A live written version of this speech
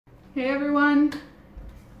Hey everyone,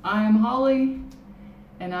 I am Holly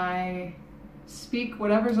and I speak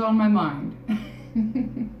whatever's on my mind.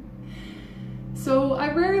 So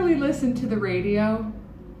I rarely listen to the radio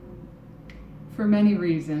for many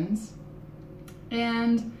reasons,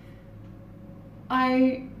 and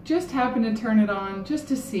I just happen to turn it on just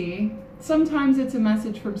to see. Sometimes it's a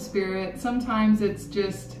message from spirit, sometimes it's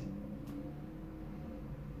just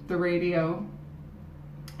the radio.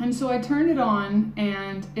 And so I turned it on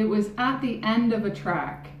and it was at the end of a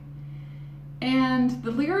track. And the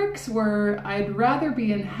lyrics were, "I'd rather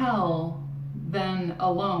be in hell than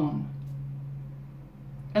alone."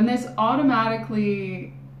 And this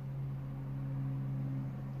automatically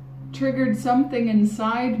triggered something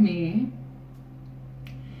inside me.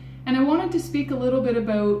 And I wanted to speak a little bit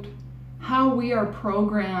about how we are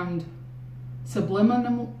programmed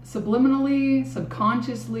subliminally,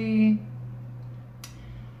 subconsciously.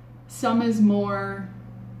 Some is more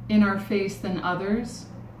in our face than others.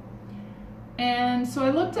 And so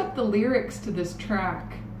I looked up the lyrics to this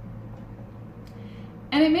track.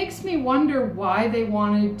 And it makes me wonder why they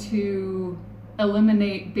wanted to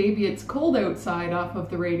eliminate "Baby It's Cold Outside" off of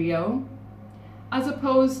the radio, as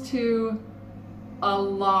opposed to a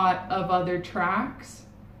lot of other tracks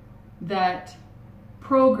that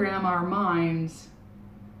program our minds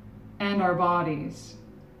and our bodies.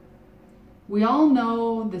 We all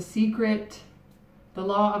know The Secret, the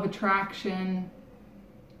law of attraction,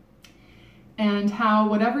 and how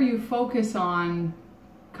whatever you focus on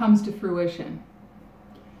comes to fruition.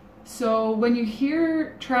 So when you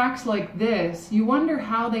hear tracks like this, you wonder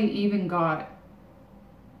how they even got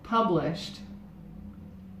published.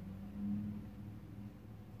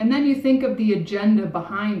 And then you think of the agenda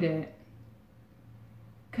behind it.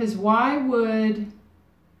 Because why would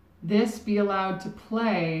this be allowed to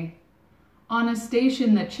play on a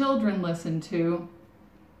station that children listen to?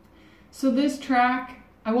 So this track,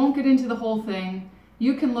 I won't get into the whole thing.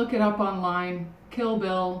 You can look it up online. Kill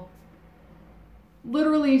Bill,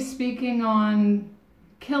 literally speaking on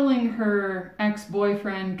killing her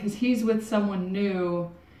ex-boyfriend because he's with someone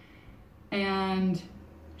new, and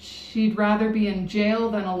she'd rather be in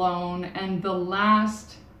jail than alone. And the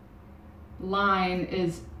last line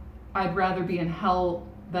is, "I'd rather be in hell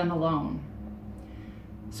than alone."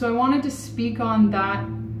 So I wanted to speak on that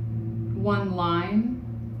one line.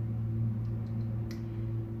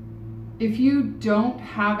 If you don't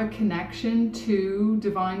have a connection to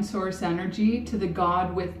divine source energy, to the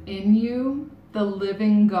God within you, the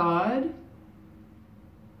living God,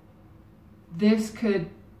 this could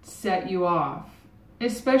set you off,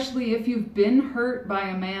 especially if you've been hurt by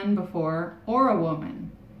a man before or a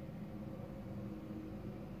woman.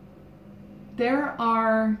 There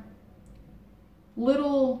are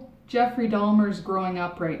little Jeffrey Dahmers growing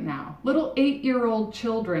up right now, little 8-year-old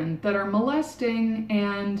children that are molesting,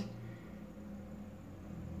 and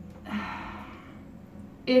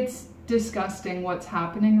it's disgusting what's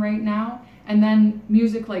happening right now. And then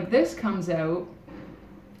music like this comes out,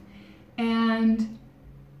 and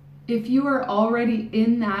if you are already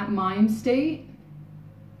in that mind state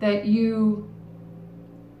that you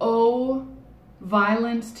owe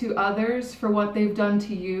violence to others for what they've done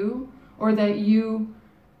to you, or that you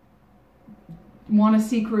want to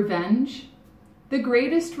seek revenge, the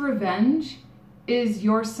greatest revenge is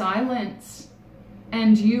your silence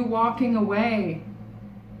and you walking away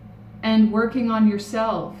and working on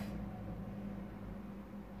yourself.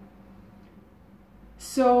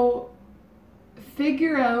 So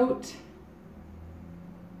figure out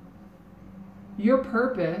your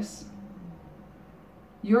purpose,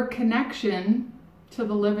 your connection to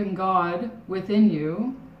the living God within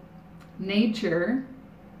you. Nature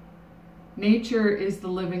is the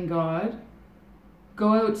living God.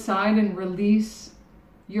 Go outside and release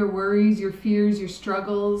your worries, your fears, your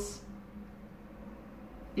struggles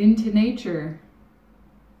into nature.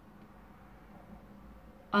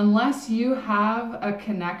 Unless you have a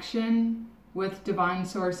connection with divine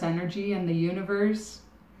source energy and the universe,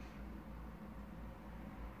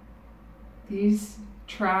 these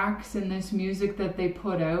tracks and this music that they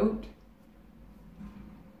put out,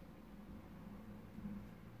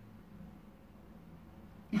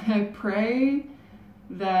 I pray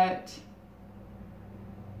that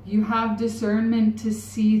you have discernment to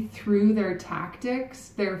see through their tactics,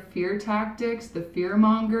 their fear tactics, the fear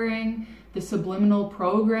mongering, the subliminal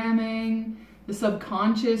programming, the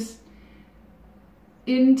subconscious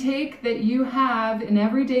intake that you have in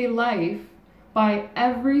everyday life by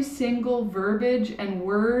every single verbiage and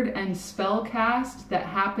word and spell cast that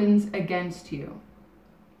happens against you.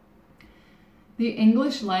 The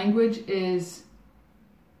English language is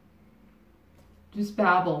just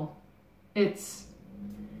babble. It's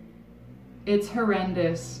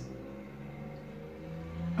horrendous.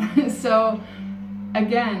 So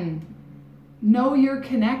again, know your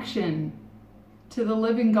connection to the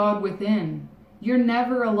living God within. You're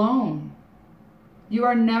never alone. You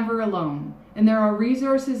are never alone. And there are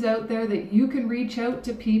resources out there that you can reach out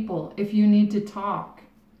to people if you need to talk.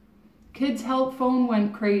 Kids Help Phone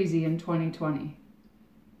went crazy in 2020.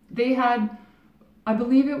 They had, I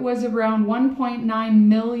believe it was around 1.9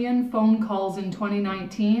 million phone calls in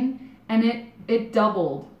 2019, and it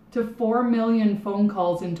doubled to 4 million phone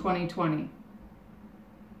calls in 2020.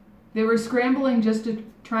 They were scrambling just to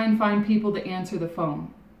try and find people to answer the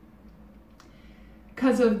phone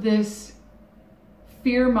because of this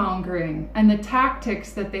fear-mongering and the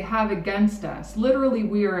tactics that they have against us. Literally,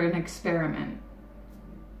 we are an experiment.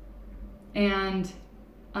 And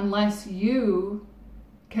unless you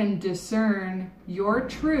can discern your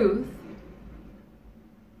truth,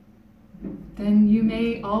 then you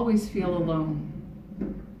may always feel alone.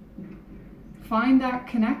 Find that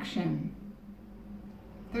connection.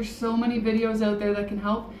 There's so many videos out there that can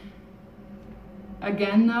help.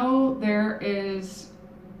 Again, though, there is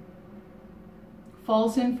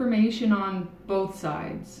false information on both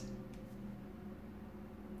sides.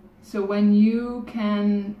 So when you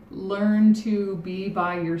can learn to be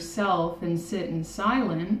by yourself and sit in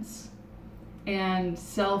silence and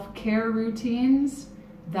self-care routines,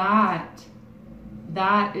 that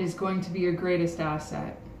is going to be your greatest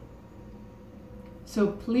asset. So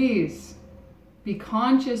please be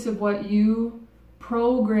conscious of what you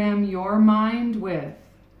program your mind with,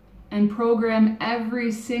 and program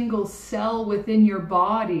every single cell within your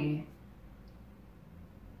body.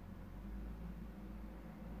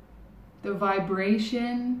 The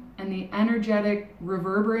vibration and the energetic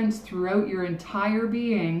reverberance throughout your entire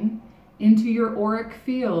being into your auric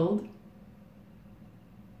field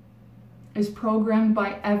is programmed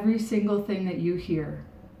by every single thing that you hear.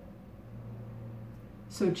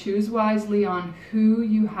 So choose wisely on who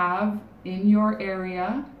you have in your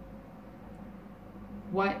area,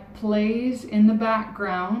 what plays in the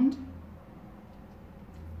background,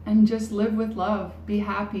 and just live with love. Be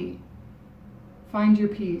happy. Find your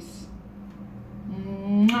peace.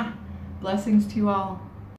 Mwah. Blessings to you all.